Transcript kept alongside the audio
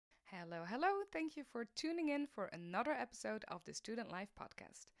Hello, hello. Thank you for tuning in for another episode of the Student Life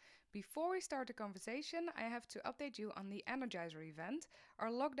podcast. Before we start the conversation, I have to update you on the Energizer event. Our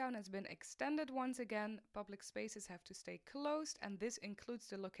lockdown has been extended once again. Public spaces have to stay closed, and this includes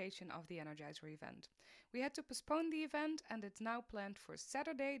the location of the Energizer event. We had to postpone the event, and it's now planned for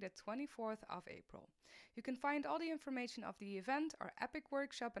Saturday, the 24th of April. You can find all the information of the event, our epic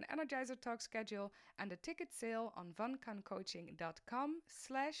workshop and Energizer talk schedule, and the ticket sale on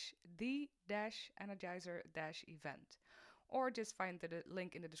vancancoaching.com/the-energizer-event. Or just find the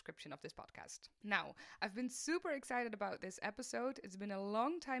link in the description of this podcast. Now, I've been super excited about this episode. It's been a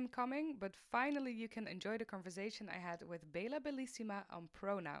long time coming, but finally you can enjoy the conversation I had with Béla Belissima on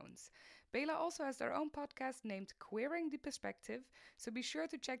pronouns. Béla also has their own podcast named Queering the Perspective, so be sure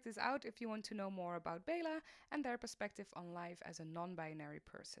to check this out if you want to know more about Béla and their perspective on life as a non-binary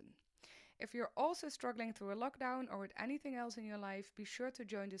person. If you're also struggling through a lockdown or with anything else in your life, be sure to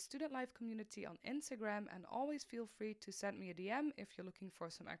join the Student Life community on Instagram and always feel free to send me a DM if you're looking for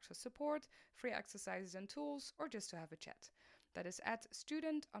some extra support, free exercises and tools, or just to have a chat. That is at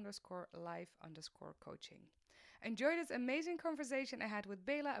student_life_coaching. Enjoy this amazing conversation I had with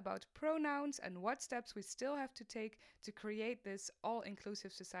Béla about pronouns and what steps we still have to take to create this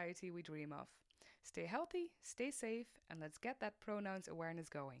all-inclusive society we dream of. Stay healthy, stay safe, and let's get that pronouns awareness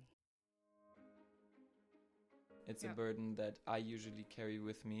going. It's a burden that I usually carry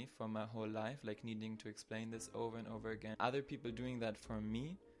with me for my whole life, like needing to explain this over and over again. Other people doing that for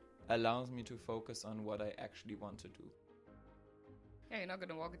me allows me to focus on what I actually want to do. Yeah, you're not going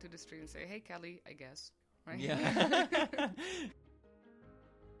to walk into the street and say, "Hey, Kelly," I guess, right? Yeah.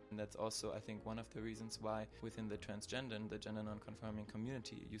 And that's also, I think, one of the reasons why within the transgender and the gender non-conforming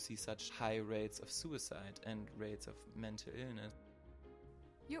community, you see such high rates of suicide and rates of mental illness.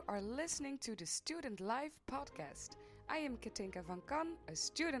 You are listening to the Student Life podcast. I am Katinka van Kan, a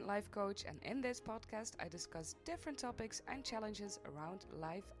student life coach, and in this podcast I discuss different topics and challenges around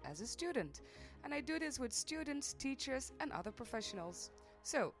life as a student. And I do this with students, teachers, and other professionals.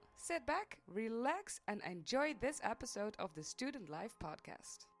 So, sit back, relax, and enjoy this episode of the Student Life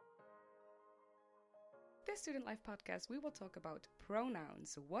podcast. This Student Life podcast, we will talk about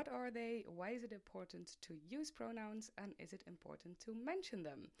pronouns. What are they? Why is it important to use pronouns? And is it important to mention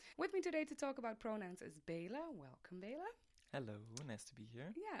them? With me today to talk about pronouns is Béla. Welcome, Béla. Hello, nice to be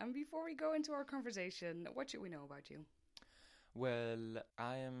here. Yeah, and before we go into our conversation, what should we know about you? Well,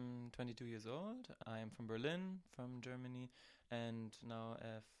 I am 22 years old. I am from Berlin, from Germany, and now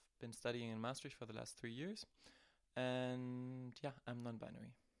I've been studying in Maastricht for the last 3 years. And yeah, I'm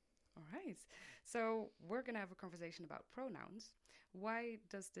non-binary. All right. So we're going to have a conversation about pronouns. Why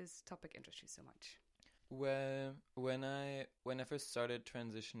does this topic interest you so much? Well, when I first started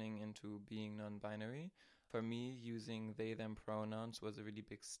transitioning into being non-binary, for me, using they, them pronouns was a really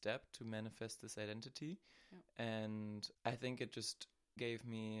big step to manifest this identity. Yep. And I think it just gave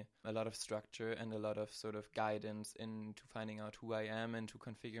me a lot of structure and a lot of sort of guidance into finding out who I am and to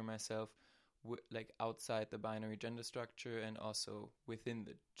configure myself like outside the binary gender structure and also within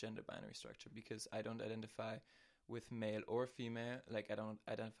the gender binary structure, because I don't identify with male or female. Like I don't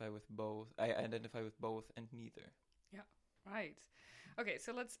identify with both. I identify with both and neither. Yeah, right. Okay,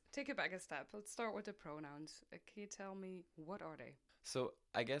 so let's take it back a step. Let's start with the pronouns. Can you tell me, what are they? So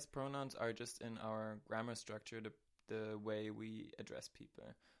I guess pronouns are just in our grammar structure the way we address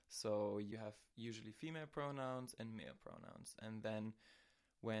people. So you have usually female pronouns and male pronouns, and then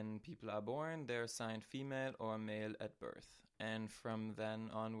when people are born, they're assigned female or male at birth. And from then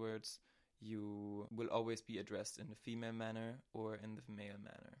onwards, you will always be addressed in the female manner or in the male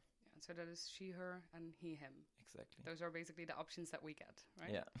manner. Yeah, so that is she, her, and he, him. Exactly. Those are basically the options that we get,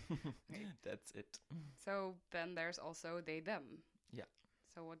 right? Yeah, Okay. That's it. So then there's also they, them. Yeah.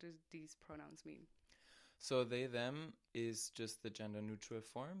 So what do these pronouns mean? So they, them is just the gender neutral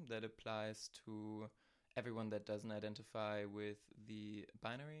form that applies to everyone that doesn't identify with the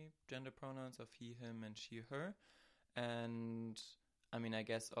binary gender pronouns of he, him, and she, her. And I mean, I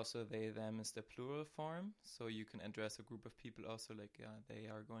guess also they, them is the plural form. So you can address a group of people also like they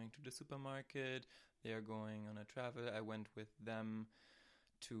are going to the supermarket, they are going on a travel. I went with them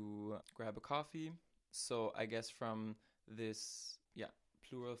to grab a coffee. So I guess from this,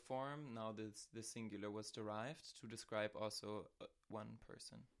 plural form, now the singular was derived to describe also one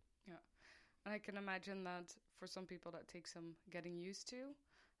person. Yeah. And I can imagine that for some people that takes some getting used to.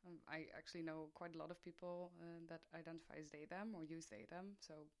 I actually know quite a lot of people that identify as they, them or use they, them.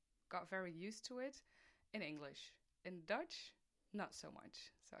 So got very used to it in English. In Dutch, not so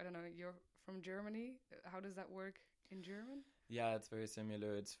much. So I don't know, you're from Germany. How does that work in German? Yeah, it's very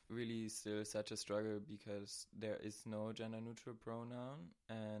similar. It's really still such a struggle because there is no gender neutral pronoun.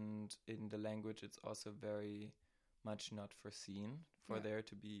 And and in the language it's also very much not foreseen for there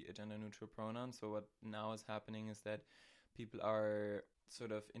to be a gender neutral pronoun. So what now is happening is that people are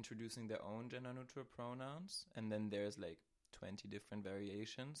sort of introducing their own gender neutral pronouns, and then there's like 20 different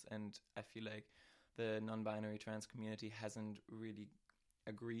variations, and I feel like the non-binary trans community hasn't really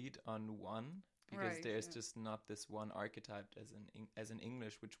agreed on one, because there's just not this one archetype as in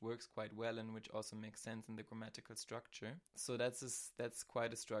English, which works quite well and which also makes sense in the grammatical structure. So that's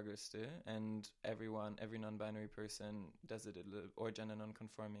quite a struggle still, and every non-binary person does it a little, or gender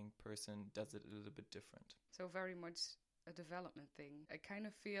non-conforming person does it a little bit different. So very much a development thing. I kind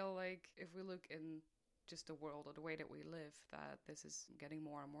of feel like if we look in just the world or the way that we live, that this is getting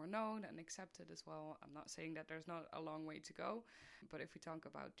more and more known and accepted as well. I'm not saying that there's not a long way to go, but if we talk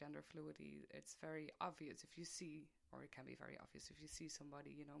about gender fluidity, it's very obvious if you see, or it can be very obvious if you see somebody,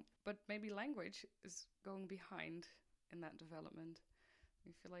 you know. But maybe language is going behind in that development.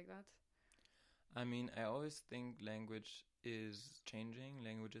 You feel like that? I mean, I always think language is changing,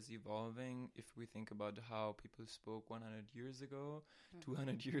 language is evolving. If we think about how people spoke 100 years ago,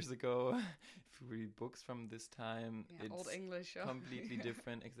 200 years ago, if we read books from this time, it's Old English, completely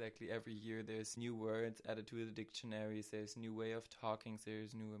different. Exactly. Every year there's new words added to the dictionaries, there's new way of talking,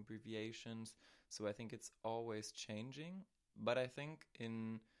 there's new abbreviations. So I think it's always changing. But I think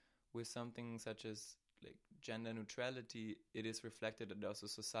with something such as like gender neutrality, it is reflected that also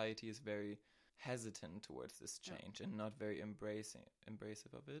society is very hesitant towards this change and not very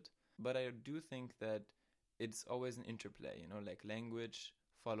embracive of it. But I do think that it's always an interplay, you know, like language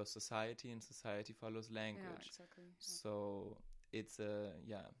follows society and society follows language. Yeah, exactly. So it's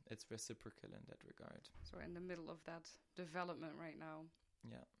reciprocal in that regard. So we're in the middle of that development right now.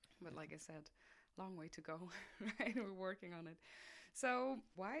 Yeah. But like I said, long way to go, right? We're working on it. So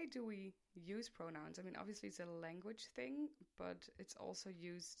why do we use pronouns? I mean, obviously it's a language thing, but it's also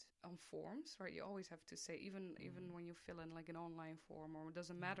used on forms, right? You always have to say, even when you fill in like an online form, or it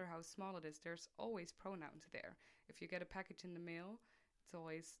doesn't matter how small it is, there's always pronouns there. If you get a package in the mail, it's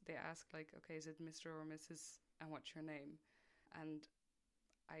always, they ask like, okay, is it Mr. or Mrs. and what's your name? And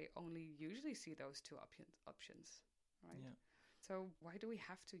I only usually see those two options, right? Yeah. So why do we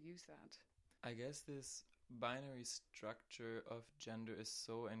have to use that? I guess this binary structure of gender is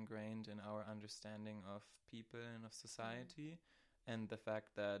so ingrained in our understanding of people and of society, and the fact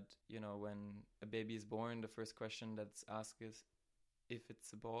that, you know, when a baby is born, the first question that's asked is if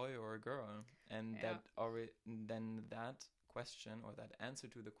it's a boy or a girl, and then that question, or that answer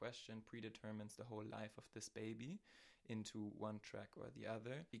to the question, predetermines the whole life of this baby into one track or the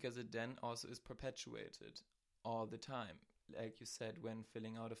other, because it then also is perpetuated all the time. Like you said, when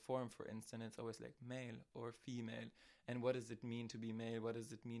filling out a form, for instance, it's always like male or female. And what does it mean to be male? What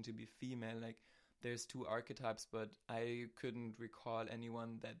does it mean to be female? Like, there's two archetypes, but I couldn't recall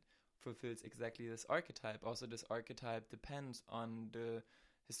anyone that fulfills exactly this archetype. Also, this archetype depends on the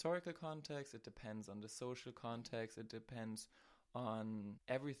historical context. It depends on the social context. It depends on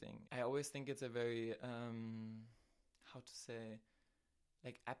everything. I always think it's a very,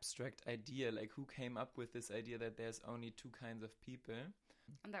 like abstract idea, like who came up with this idea that there's only two kinds of people,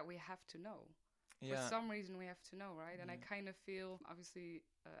 and that we have to know. For some reason we have to know, right? And I kind of feel, obviously,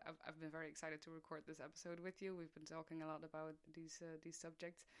 I've been very excited to record this episode with you. We've been talking a lot about these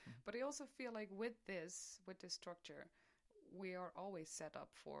subjects, but I also feel like with this structure, we are always set up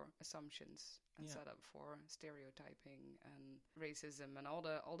for assumptions and set up for stereotyping and racism and all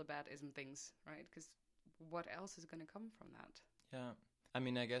the bad-ism things, right? Because what else is going to come from that? Yeah. I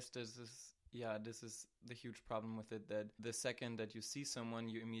mean, I guess this is the huge problem with it, that the second that you see someone,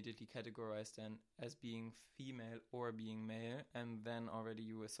 you immediately categorize them as being female or being male, and then already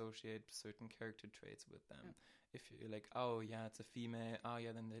you associate certain character traits with them. Yeah. If you're like, oh yeah, it's a female, oh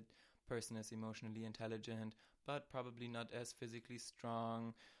yeah, then that person is emotionally intelligent, but probably not as physically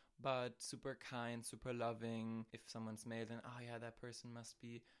strong, but super kind, super loving. If someone's male, then oh yeah, that person must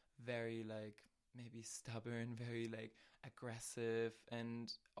be very like maybe stubborn, very like aggressive,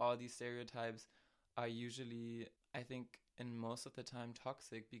 and all these stereotypes are usually, I think, in most of the time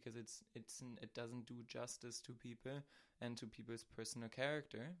toxic, because it doesn't do justice to people and to people's personal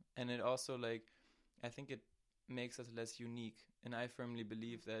character, and it also, like, I think it makes us less unique. And I firmly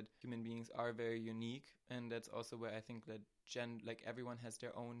believe that human beings are very unique, and that's also where I think that like everyone has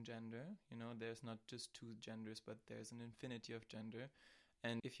their own gender, you know, there's not just two genders, but there's an infinity of gender.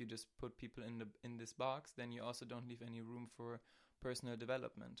 And if you just put people in this box, then you also don't leave any room for personal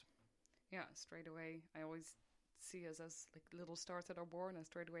development. Yeah, straight away. I always see us as like little stars that are born, and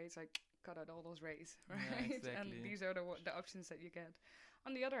straight away it's like, cut out all those rays, right? Yeah, exactly. And these are the options that you get.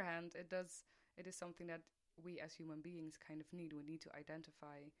 On the other hand, it is something that we as human beings kind of need. We need to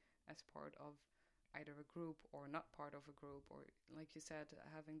identify as part of either a group or not part of a group, or like you said,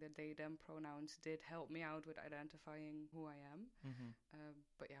 having the they them pronouns did help me out with identifying who I am.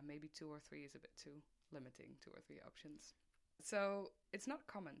 But yeah, maybe 2 or 3 is a bit too limiting, 2 or 3 options. So it's not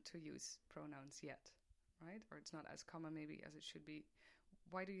common to use pronouns yet, right? Or it's not as common maybe as it should be.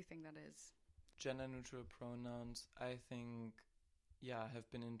 Why do you think that is? Gender neutral pronouns, I think,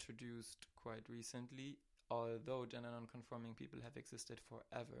 have been introduced quite recently, although gender non-conforming people have existed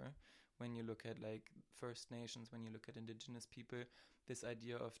forever. When you look at like First Nations, when you look at indigenous people, this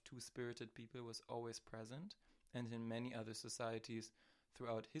idea of two-spirited people was always present. And in many other societies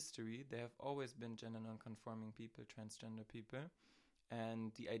throughout history, there have always been gender non-conforming people, transgender people.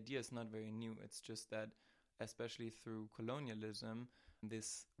 And the idea is not very new. It's just that, especially through colonialism,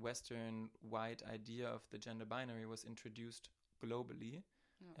 this Western white idea of the gender binary was introduced globally.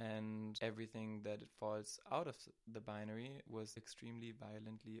 Yeah. And everything that falls out of the binary was extremely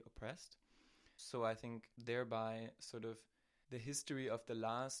violently oppressed. So I think thereby sort of the history of the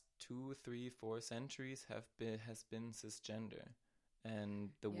last 2, 3, 4 centuries has been cisgender. And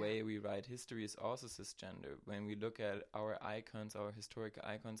the way we write history is also cisgender. When we look at our icons, our historical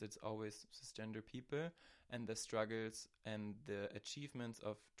icons, it's always cisgender people, and the struggles and the achievements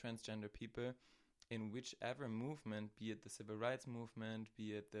of transgender people in whichever movement, be it the civil rights movement,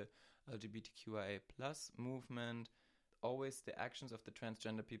 be it the LGBTQIA plus movement, always the actions of the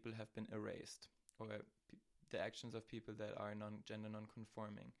transgender people have been erased, or the actions of people that are gender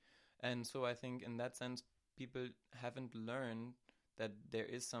non-conforming. And so I think in that sense, people haven't learned that there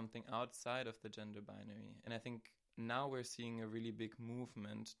is something outside of the gender binary. And I think now we're seeing a really big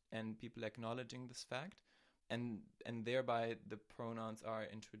movement and people acknowledging this fact. And thereby the pronouns are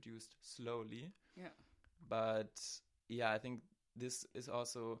introduced slowly. Yeah. But I think this is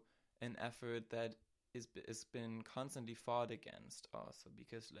also an effort that is been constantly fought against also,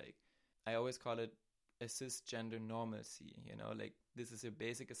 because like I always call it a cisgender normalcy, like this is a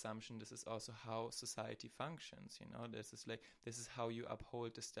basic assumption. This is also how society functions, this is how you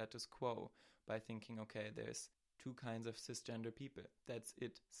uphold the status quo, by thinking, okay, there's 2 kinds of cisgender people. That's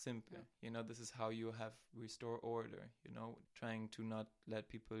it. Simple. Yeah. This is how you have restore order, trying to not let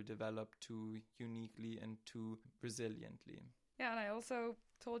people develop too uniquely and too resiliently. Yeah, and I also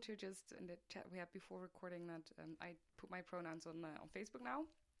told you just in the chat we had before recording that I put my pronouns on Facebook now,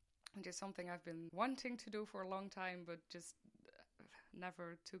 which is something I've been wanting to do for a long time, but just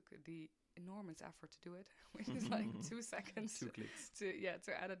never took the enormous effort to do it, which is like 2 seconds. 2 clicks.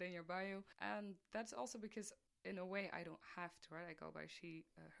 To add it in your bio. And that's also because in a way I don't have to, right? I go by she,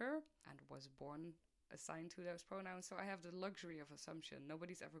 her, and was born assigned to those pronouns. So I have the luxury of assumption.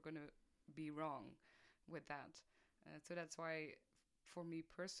 Nobody's ever going to be wrong with that. So that's why, for me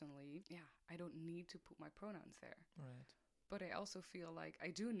personally, I don't need to put my pronouns there. Right. But I also feel like I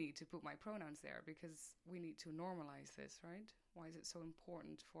do need to put my pronouns there because we need to normalize this, right? Why is it so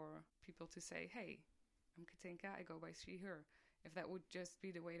important for people to say, hey, I'm Katinka, I go by she, her? If that would just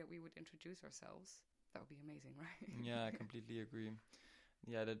be the way that we would introduce ourselves, that would be amazing, right? Yeah, I completely agree.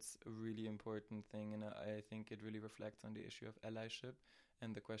 Yeah, that's a really important thing, and I think it really reflects on the issue of allyship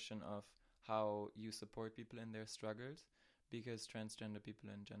and the question of how you support people in their struggles, because transgender people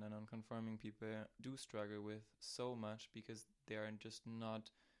and gender non-conforming people do struggle with so much because they are just not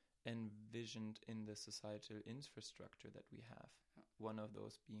envisioned in the societal infrastructure that we have, one of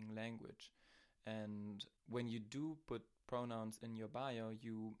those being language. And when you do put pronouns in your bio,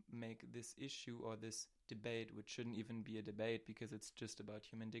 you make this issue or this debate, which shouldn't even be a debate because it's just about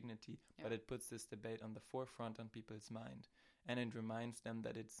human dignity, but it puts this debate on the forefront on people's mind. And it reminds them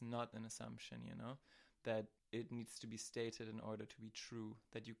that it's not an assumption, that it needs to be stated in order to be true,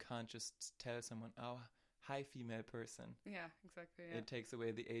 that you can't just tell someone, oh, hi, female person. Yeah, exactly. Yeah. It takes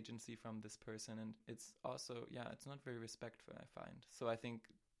away the agency from this person. And it's also, it's not very respectful, I find. So I think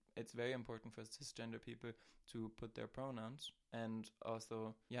it's very important for cisgender people to put their pronouns. And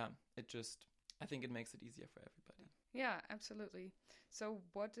also, I think it makes it easier for everybody. Yeah, absolutely. So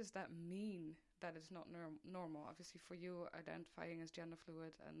what does that mean that it's not normal? Obviously, for you, identifying as gender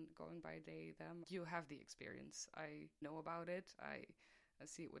fluid and going by they, them, you have the experience. I know about it. I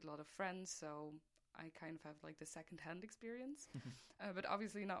see it with a lot of friends, so I kind of have like the second-hand experience, but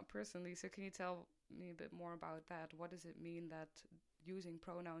obviously not personally. So can you tell me a bit more about that? What does it mean that using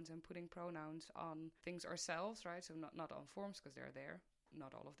pronouns and putting pronouns on things ourselves, right? So not on forms, because they're there.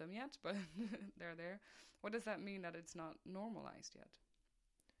 Not all of them yet, but they're there. What does that mean that it's not normalized yet?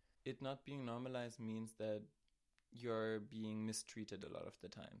 It not being normalized means that you're being mistreated a lot of the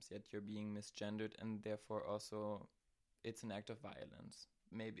times, yet you're being misgendered, and therefore also it's an act of violence.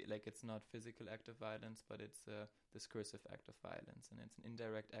 maybe like it's not physical act of violence, but it's a discursive act of violence, and it's an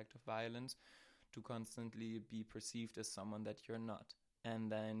indirect act of violence to constantly be perceived as someone that you're not.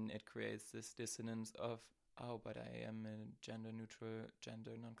 And then it creates this dissonance of, oh, but I am a gender neutral,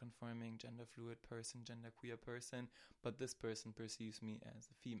 gender non-conforming, gender fluid person, gender queer person, but this person perceives me as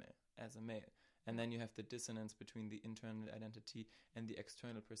a female, as a male. And then you have the dissonance between the internal identity and the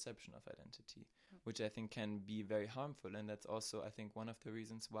external perception of identity, which I think can be very harmful. And that's also, I think, one of the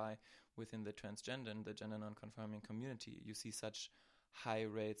reasons why within the transgender and the gender non-conforming community, you see such high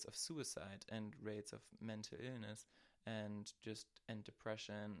rates of suicide and rates of mental illness and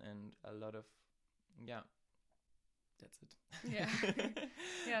depression and a lot of, that's it. Yeah.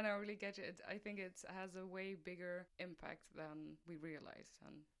 Yeah, no, I really get it. I think it has a way bigger impact than we realize,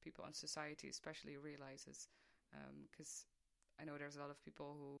 and people in society especially realizes, because I know there's a lot of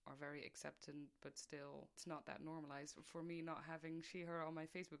people who are very acceptant, but still it's not that normalized. For me, not having she, her on my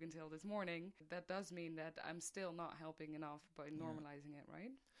Facebook until this morning, that does mean that I'm still not helping enough by normalizing it,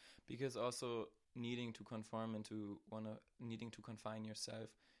 right? Because also needing to confine yourself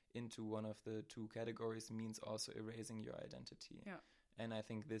into one of the two categories means also erasing your identity. Yeah. And I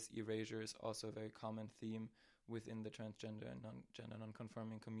think this erasure is also a very common theme within the transgender and gender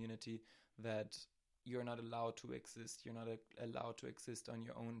non-conforming community, that you're not allowed to exist. You're not allowed to exist on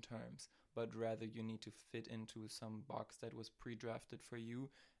your own terms, but rather you need to fit into some box that was pre-drafted for you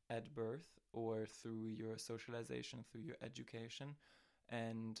at birth or through your socialization, through your education.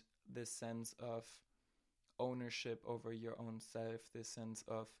 And this sense of ownership over your own self, this sense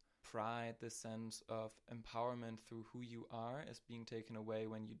of pride, this sense of empowerment through who you are is being taken away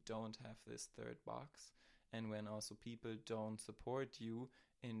when you don't have this third box, and when also people don't support you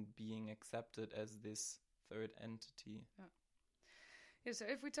in being accepted as this third entity. Yeah, so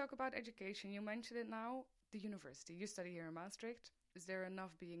if we talk about education, you mentioned it now, the university. You study here in Maastricht. Is there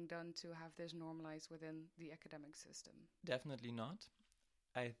enough being done to have this normalized within the academic system? Definitely not.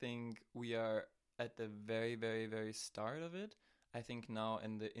 I think we are at the very, very, very start of it. I think now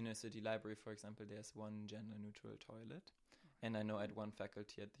in the inner city library, for example, there's one gender-neutral toilet. And I know at one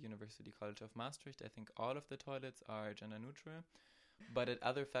faculty at the University College of Maastricht, I think all of the toilets are gender-neutral. But at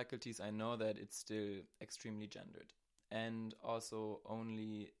other faculties, I know that it's still extremely gendered. And also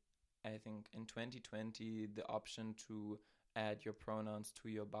only, I think, in 2020, the option to add your pronouns to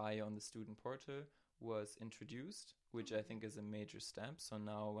your bio on the student portal was introduced, which I think is a major step. So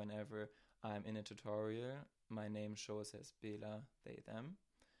now whenever I'm in a tutorial, my name shows as Béla, they, them.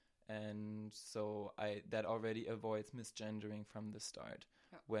 And so that already avoids misgendering from the start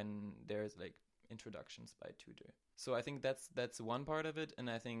when there's like introductions by tutor. So I think that's one part of it, and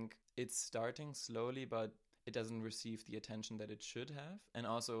I think it's starting slowly, but it doesn't receive the attention that it should have. And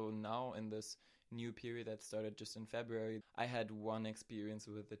also now in this new period that started just in February, I had one experience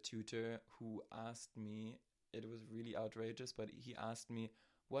with a tutor who asked me, it was really outrageous, but he asked me,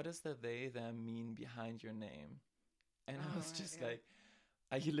 what does the they, them mean behind your name? And I was just like,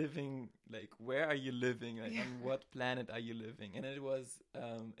 are you living, like, where are you living? Like, on what planet are you living? And it was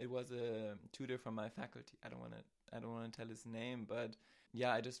a tutor from my faculty. I don't want to tell his name, but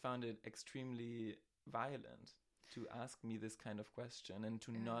yeah, I just found it extremely violent to ask me this kind of question and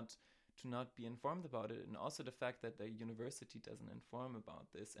to not be informed about it. And also the fact that the university doesn't inform about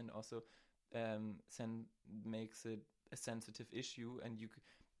this, and also makes it a sensitive issue, and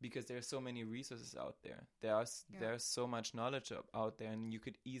because there are so many resources out there. There's so much knowledge out there, and you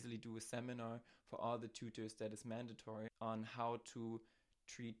could easily do a seminar for all the tutors that is mandatory on how to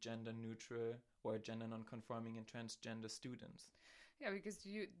treat gender neutral or gender non-conforming and transgender students. Yeah, because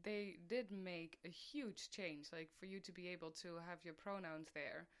they did make a huge change. Like, for you to be able to have your pronouns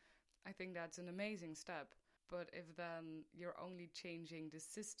there, I think that's an amazing step. But if then you're only changing the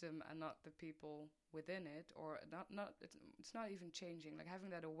system and not the people within it, or it's not even changing, like having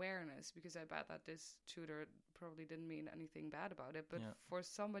that awareness, because I bet that this tutor probably didn't mean anything bad about it, but for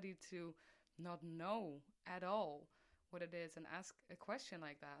somebody to not know at all what it is and ask a question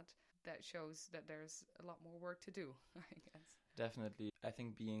like that, that shows that there's a lot more work to do, I guess. Definitely. I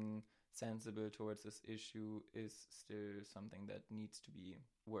think being sensible towards this issue is still something that needs to be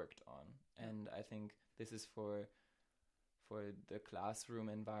worked on. And I think this is for the classroom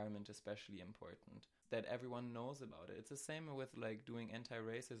environment especially important, that everyone knows about it. It's the same with like doing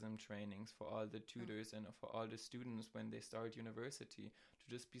anti-racism trainings for all the tutors and for all the students when they start university, to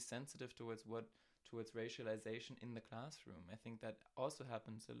just be sensitive towards racialization in the classroom. I think that also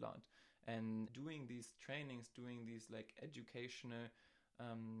happens a lot. And doing these trainings, doing these like educational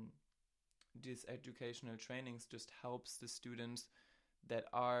trainings just helps the students that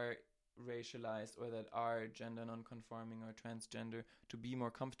are racialized or that are gender non-conforming or transgender to be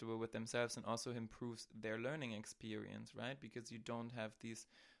more comfortable with themselves, and also improves their learning experience, right? Because you don't have these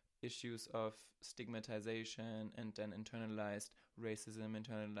issues of stigmatization and then internalized racism,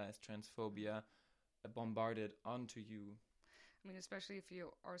 internalized transphobia bombarded onto you. I mean, especially if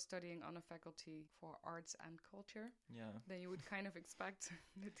you are studying on a faculty for arts and culture, Yeah. then you would kind of expect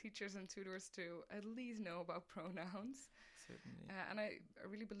the teachers and tutors to at least know about pronouns. Certainly. And I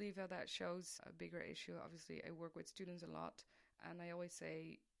really believe that that shows a bigger issue. Obviously, I work with students a lot, and I always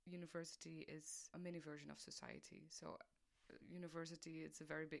say university is a mini version of society. So university, it's a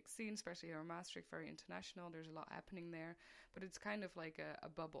very big scene, especially here in Maastricht, very international. There's a lot happening there, but it's kind of like a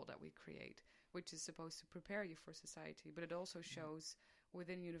bubble that we create, which is supposed to prepare you for society. But it also shows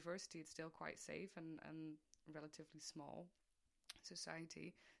within university, it's still quite safe and relatively small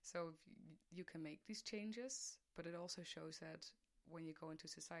society. So you can make these changes, but it also shows that when you go into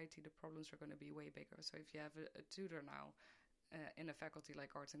society, the problems are going to be way bigger. So if you have a tutor now in a faculty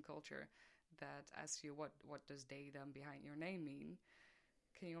like arts and culture that asks you what does they, them behind your name mean,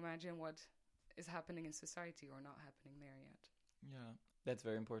 can you imagine what is happening in society or not happening there yet? Yeah, that's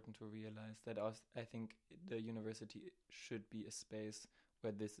very important to realize that also, I think the university should be a space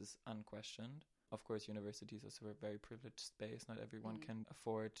where this is unquestioned. Of course, university is also a very privileged space. Not everyone can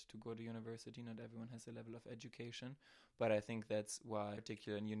afford to go to university. Not everyone has a level of education. But I think that's why,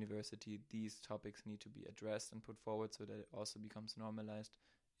 particularly in university, these topics need to be addressed and put forward so that it also becomes normalized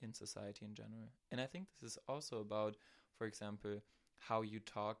in society in general. And I think this is also about, for example, how you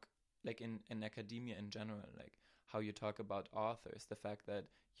talk, like in academia in general, like how you talk about authors, the fact that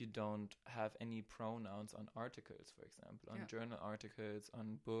you don't have any pronouns on articles, for example, on journal articles,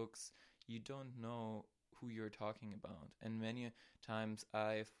 on books. You don't know who you're talking about. And many times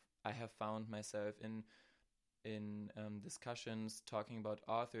I have found myself in discussions talking about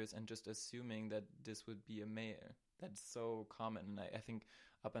authors and just assuming that this would be a male. That's so common. And I think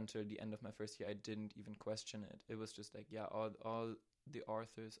up until the end of my first year, I didn't even question it. It was just like, yeah, all the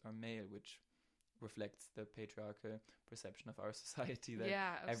authors are male, which reflects the patriarchal perception of our society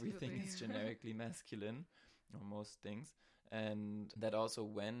that everything is generically masculine, or most things. And that also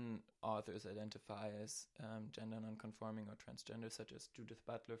when authors identify as gender non-conforming or transgender, such as Judith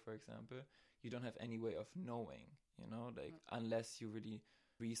Butler, for example, you don't have any way of knowing, unless you really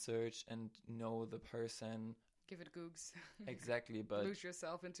research and know the person. Give it googs. Exactly, but lose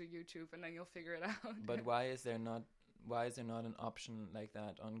yourself into YouTube and then you'll figure it out. But why is there not an option like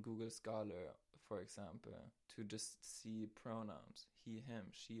that on Google Scholar, for example, to just see pronouns, he, him,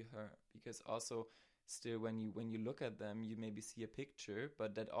 she, her? Because also still when you look at them, you maybe see a picture,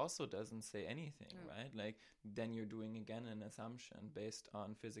 but that also doesn't say anything, right? Like then you're doing again an assumption based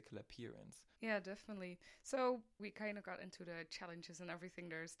on physical appearance. Yeah, definitely. So we kind of got into the challenges and everything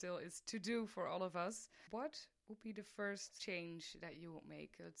there still is to do for all of us. What would be the first change that you will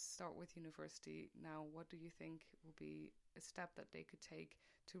make? Let's start with university now. What do you think will be a step that they could take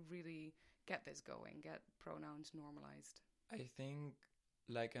to really get this going, get pronouns normalized? I think,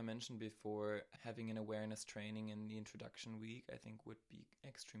 like I mentioned before, having an awareness training in the introduction week, I think would be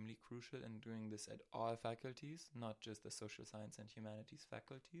extremely crucial, and doing this at all faculties, not just the social science and humanities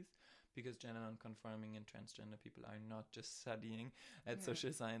faculties, because gender non-conforming and transgender people are not just studying at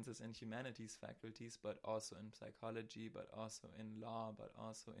social sciences and humanities faculties, but also in psychology, but also in law, but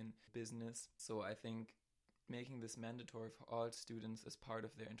also in business. So I think making this mandatory for all students as part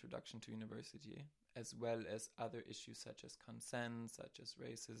of their introduction to university, as well as other issues such as consent, such as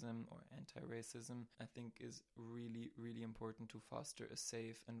racism or anti-racism, I think is really, really important to foster a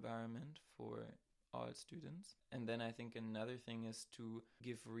safe environment for all students. And then I think another thing is to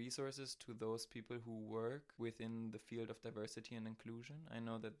give resources to those people who work within the field of diversity and inclusion. I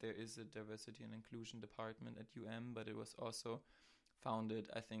know that there is a diversity and inclusion department at UM, but it was also founded,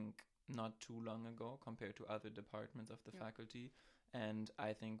 I think, not too long ago compared to other departments of the faculty. And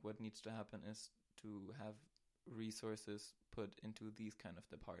I think what needs to happen is to have resources put into these kind of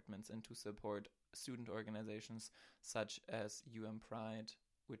departments and to support student organizations such as Pride,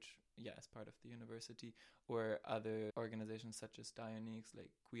 which is part of the university, or other organizations such as Dioniques,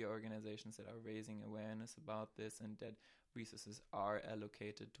 like queer organizations that are raising awareness about this, and that resources are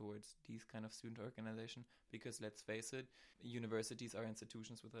allocated towards these kind of student organizations. Because let's face it, universities are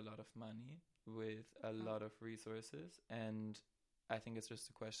institutions with a lot of money, with a lot of resources, and I think it's just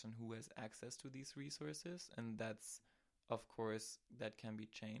a question who has access to these resources, and that's, of course, that can be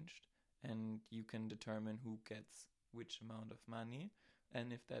changed, and you can determine who gets which amount of money.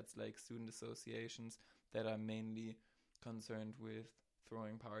 And if that's like student associations that are mainly concerned with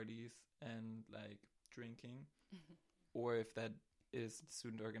throwing parties and like drinking, or if that is the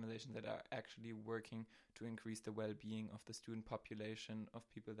student organizations that are actually working to increase the well-being of the student population, of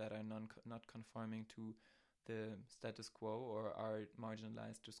people that are not conforming to the status quo or are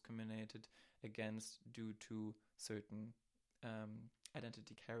marginalized, discriminated against due to certain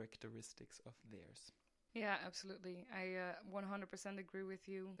identity characteristics of theirs. Yeah, absolutely. I 100% agree with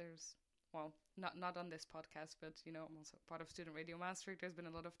you. There's, well, not on this podcast, but, you know, I'm also part of Student Radio Maastricht. There's been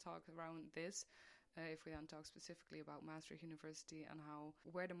a lot of talk around this. If we then talk specifically about Maastricht University and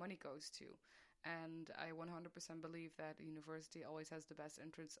where the money goes to. And I 100% believe that the university always has the best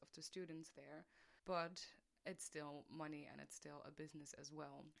interests of the students there. But it's still money and it's still a business as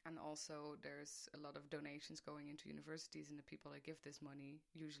well. And also there's a lot of donations going into universities, and the people that give this money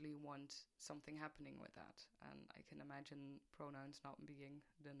usually want something happening with that. And I can imagine pronouns not being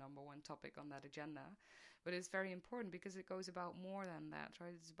the number one topic on that agenda. But it's very important because it goes about more than that,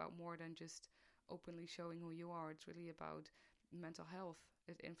 right? It's about more than just openly showing who you are. It's really about mental health.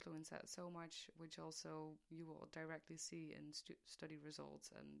 It influences that so much, which also you will directly see in study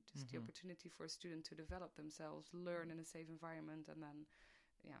results, and just the opportunity for a student to develop themselves, learn in a safe environment, and then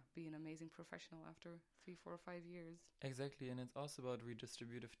be an amazing professional after 3, 4, or 5 years. Exactly, and it's also about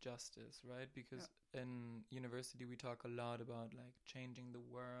redistributive justice, right? Because in university we talk a lot about like changing the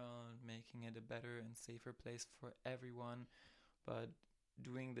world, making it a better and safer place for everyone, but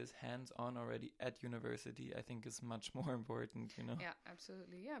doing this hands-on already at university, I think, is much more important, you know? Yeah,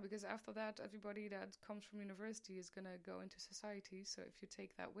 absolutely. Yeah, because after that, everybody that comes from university is going to go into society. So if you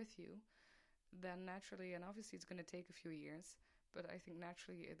take that with you, then naturally, and obviously it's going to take a few years, but I think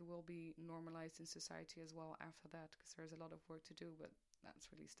naturally it will be normalized in society as well after that, because there's a lot of work to do, but that's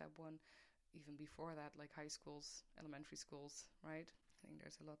really step one. Even before that, like high schools, elementary schools, right? I think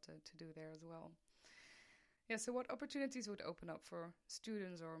there's a lot to do there as well. Yeah, so what opportunities would open up for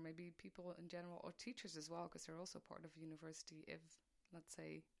students or maybe people in general, or teachers as well, because they're also part of university, if, let's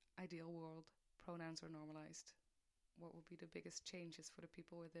say, ideal world, pronouns are normalized? What would be the biggest changes for the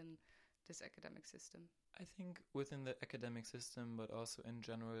people within this academic system? I think within the academic system, but also in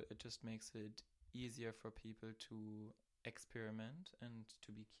general, it just makes it easier for people to experiment and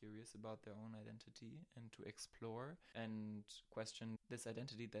to be curious about their own identity and to explore and question this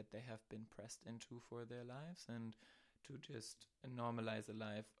identity that they have been pressed into for their lives, and to just normalize a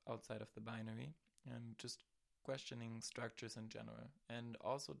life outside of the binary and just questioning structures in general, and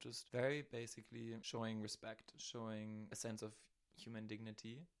also just very basically showing respect, showing a sense of human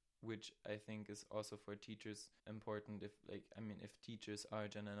dignity, which I think is also for teachers important. If teachers are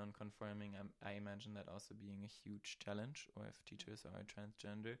gender non-conforming, I imagine that also being a huge challenge, or if teachers are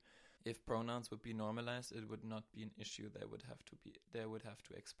transgender. If pronouns would be normalized, it would not be an issue they would have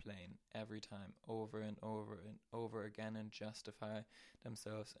to explain every time over and over and over again and justify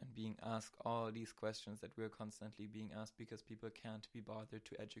themselves, and being asked all these questions that we're constantly being asked because people can't be bothered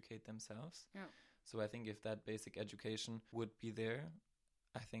to educate themselves. Yeah. So I think if that basic education would be there,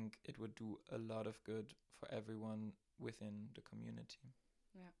 I think it would do a lot of good for everyone within the community.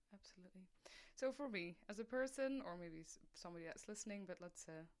 Yeah, absolutely. So for me, as a person, or maybe somebody that's listening, but let's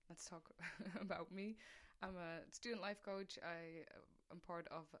talk about me. I'm a student life coach. I'm part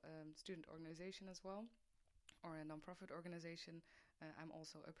of a student organization as well, or a non-profit organization. I'm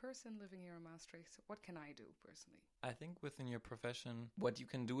also a person living here in Maastricht. So what can I do personally? I think within your profession, what you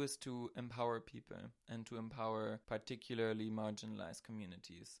can do is to empower people, and to empower particularly marginalized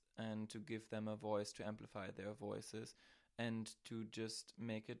communities, and to give them a voice, to amplify their voices, and to just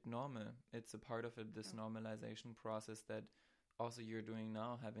make it normal. It's a part of it, this normalization process that also you're doing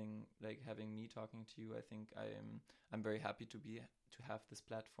now, having me talking to you. I think I'm very happy to have this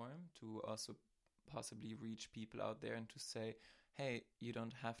platform to also possibly reach people out there and to say, hey, you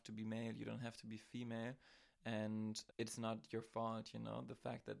don't have to be male, you don't have to be female, and it's not your fault, you know. The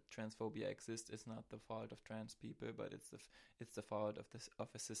fact that transphobia exists is not the fault of trans people, but it's the fault of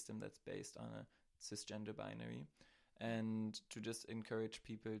a system that's based on a cisgender binary. And to just encourage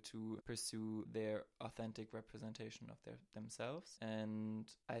people to pursue their authentic representation of themselves. And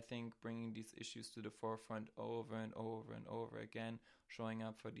I think bringing these issues to the forefront over and over and over again, showing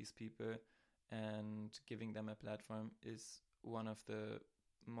up for these people and giving them a platform is one of the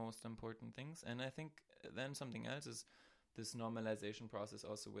most important things. And I think then something else is this normalization process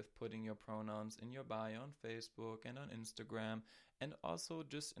also with putting your pronouns in your bio on Facebook and on Instagram, and also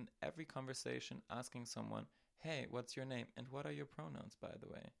just in every conversation asking someone, hey, what's your name? And what are your pronouns, by the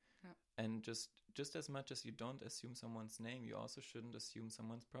way? Yeah. And just as much as you don't assume someone's name, you also shouldn't assume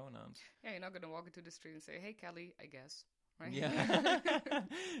someone's pronouns. Yeah, you're not going to walk into the street and say, hey, Kelly, I guess. right? Yeah.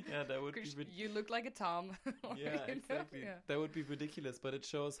 Yeah, that would be 'Cause you look like a Tom. yeah, You know? exactly. Yeah. That would be ridiculous, but it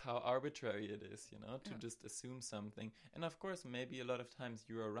shows how arbitrary it is, you know, to Yeah. just assume something. And of course, maybe a lot of times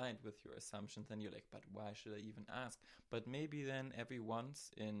you are right with your assumptions and you're like, but why should I even ask? But maybe then every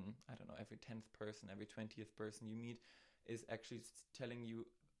once in, I don't know, every 10th person, every 20th person you meet is actually telling you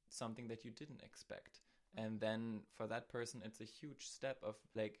something that you didn't expect. And then for that person, it's a huge step of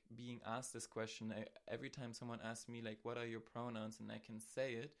like being asked this question. Every time someone asks me like, what are your pronouns? And I can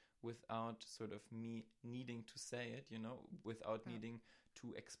say it without sort of me needing to say it, you know, without needing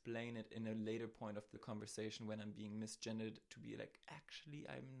to explain it in a later point of the conversation when I'm being misgendered, to be like, actually,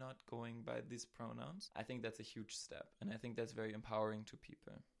 I'm not going by these pronouns. I think that's a huge step. And I think that's very empowering to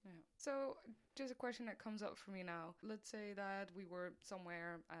people. Yeah. So just a question that comes up for me now. Let's say that we were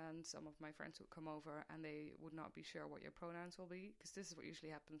somewhere and some of my friends would come over and they would not be sure what your pronouns will be. Because this is what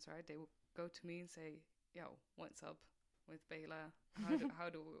usually happens, right? They will go to me and say, yo, what's up with Béla? How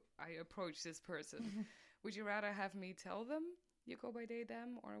do I approach this person? Would you rather have me tell them you go by they,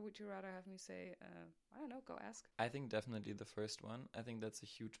 them? Or would you rather have me say, I don't know, go ask? I think definitely the first one. I think that's a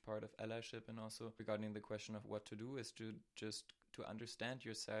huge part of allyship, and also regarding the question of what to do is to just to understand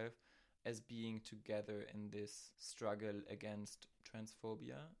yourself as being together in this struggle against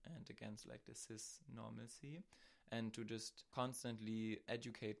transphobia and against like the cis normalcy, and to just constantly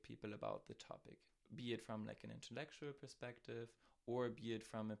educate people about the topic, be it from like an intellectual perspective or be it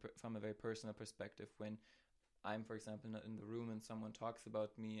from a very personal perspective. When I'm, for example, not in the room and someone talks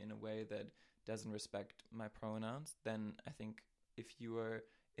about me in a way that doesn't respect my pronouns, then I think if you are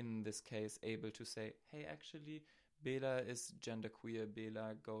in this case able to say, hey, actually, Béla is genderqueer,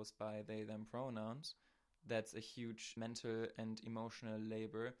 Béla goes by they, them pronouns, that's a huge mental and emotional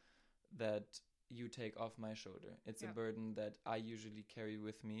labor that you take off my shoulder. It's a burden that I usually carry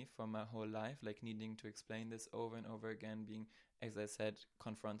with me for my whole life, like needing to explain this over and over again, being, as I said,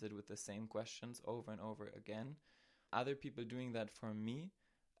 confronted with the same questions over and over again. Other people doing that for me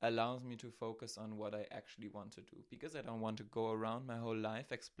allows me to focus on what I actually want to do, because I don't want to go around my whole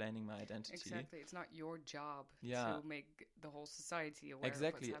life explaining my identity. Exactly. It's not your job to make the whole society aware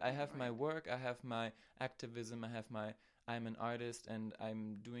exactly. of what's happening, I have right? my work, I have my activism, I'm an artist and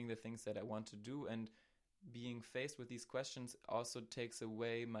I'm doing the things that I want to do, and being faced with these questions also takes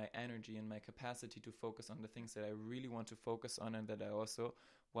away my energy and my capacity to focus on the things that I really want to focus on and that I also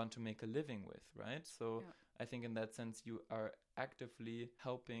want to make a living with, right? So I think in that sense you are actively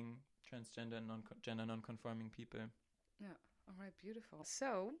helping transgender and gender non-conforming people. Yeah. All right, beautiful.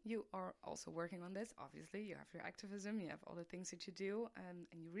 So you are also working on this, obviously. You have your activism, you have all the things that you do, and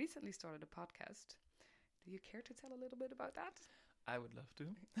you recently started a podcast. Do you care to tell a little bit about that? I would love to.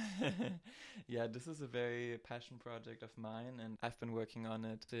 Yeah, this is a very passion project of mine, and I've been working on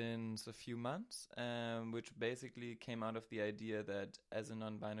it since a few months, which basically came out of the idea that as a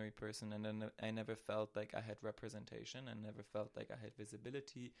non-binary person, and then I never felt like I had representation and never felt like I had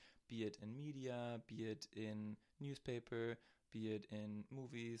visibility, be it in media, be it in newspaper, be it in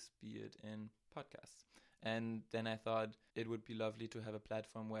movies, be it in podcasts. And then I thought it would be lovely to have a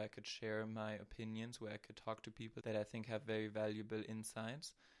platform where I could share my opinions, where I could talk to people that I think have very valuable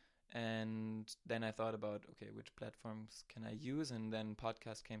insights. And then I thought about, okay, which platforms can I use? And then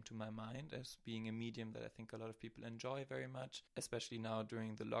podcast came to my mind as being a medium that I think a lot of people enjoy very much, especially now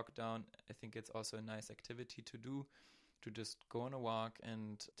during the lockdown. I think it's also a nice activity to do, to just go on a walk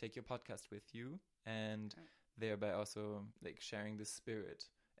and take your podcast with you, and thereby also like sharing the spirit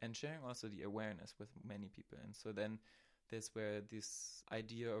and sharing also the awareness with many people. And so then that's where this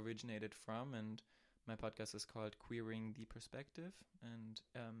idea originated from, and my podcast is called Queering the Perspective, and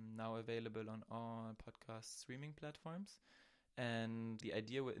now available on all podcast streaming platforms. And the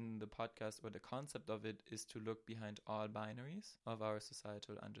idea in the podcast, or the concept of it, is to look behind all binaries of our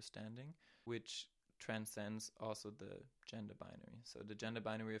societal understanding, which transcends also the gender binary. So the gender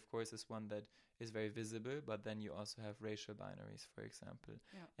binary, of course, is one that is very visible, but then you also have racial binaries, for example.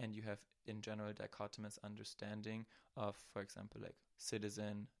 And you have, in general, dichotomous understanding of, for example, like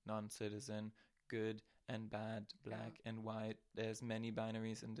citizen, non-citizen, good and bad, black and white. There's many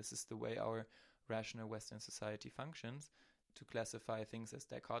binaries, and this is the way our rational Western society functions, to classify things as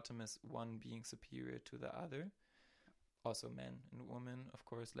dichotomous, one being superior to the other. Also men and women, of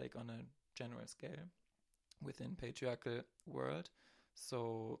course, like on a general scale within patriarchal world.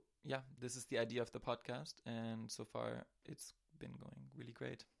 So yeah, this is the idea of the podcast, and so far it's been going really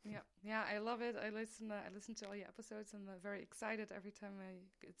great. Yeah, I love it. I listen to all your episodes, and I'm very excited every time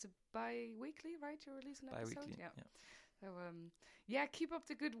it's a bi-weekly, right? You release an episode? Bi-weekly, yeah. So keep up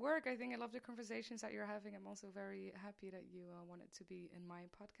the good work. I think I love the conversations that you're having. I'm also very happy that you wanted to be in my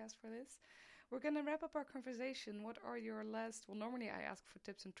podcast for this. We're going to wrap up our conversation. What are your last... Well, normally I ask for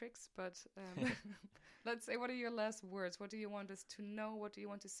tips and tricks, but let's say, what are your last words? What do you want us to know? What do you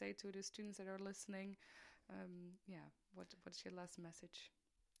want to say to the students that are listening? What's your last message?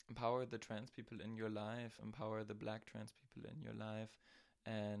 Empower the trans people in your life, empower the Black trans people in your life,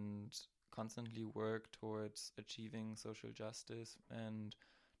 and constantly work towards achieving social justice, and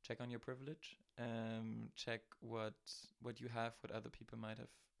check on your privilege, check what you have, what other people might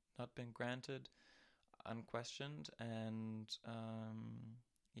have not been granted, unquestioned, and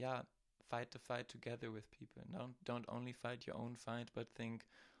fight the fight together with people. Don't only fight your own fight, but think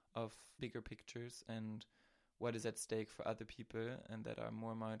of bigger pictures and what is at stake for other people and that are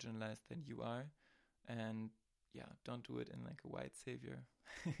more marginalized than you are. And don't do it in like a white savior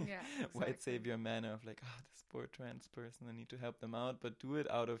white savior manner of like, this poor trans person, I need to help them out, but do it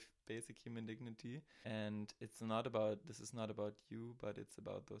out of basic human dignity. And this is not about you, but it's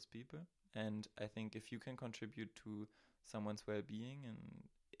about those people. And I think if you can contribute to someone's well-being and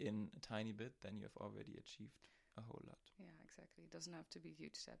in a tiny bit, then you have already achieved a whole lot. Yeah, exactly. It doesn't have to be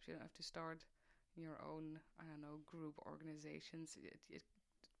huge steps. You don't have to start your own, group, organizations.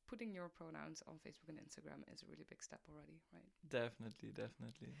 Putting your pronouns on Facebook and Instagram is a really big step already, right? Definitely.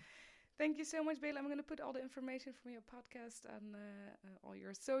 Thank you so much, Béla. I'm going to put all the information from your podcast and all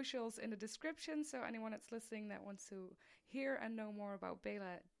your socials in the description. So anyone that's listening that wants to hear and know more about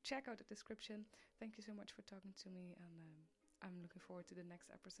Béla, check out the description. Thank you so much for talking to me, and I'm looking forward to the next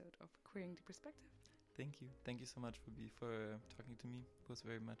episode of Queering the Perspective. Thank you. Thank you so much for talking to me. It was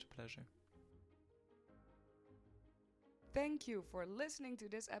very much a pleasure. Thank you for listening to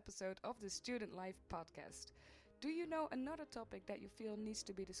this episode of the Student Life podcast. Do you know another topic that you feel needs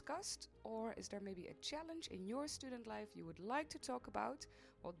to be discussed? Or is there maybe a challenge in your student life you would like to talk about?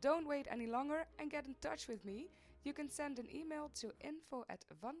 Well, don't wait any longer and get in touch with me. You can send an email to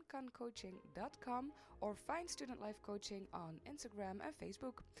info@vankancoaching.com or find Student Life Coaching on Instagram and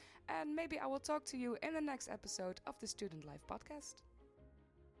Facebook. And maybe I will talk to you in the next episode of the Student Life podcast.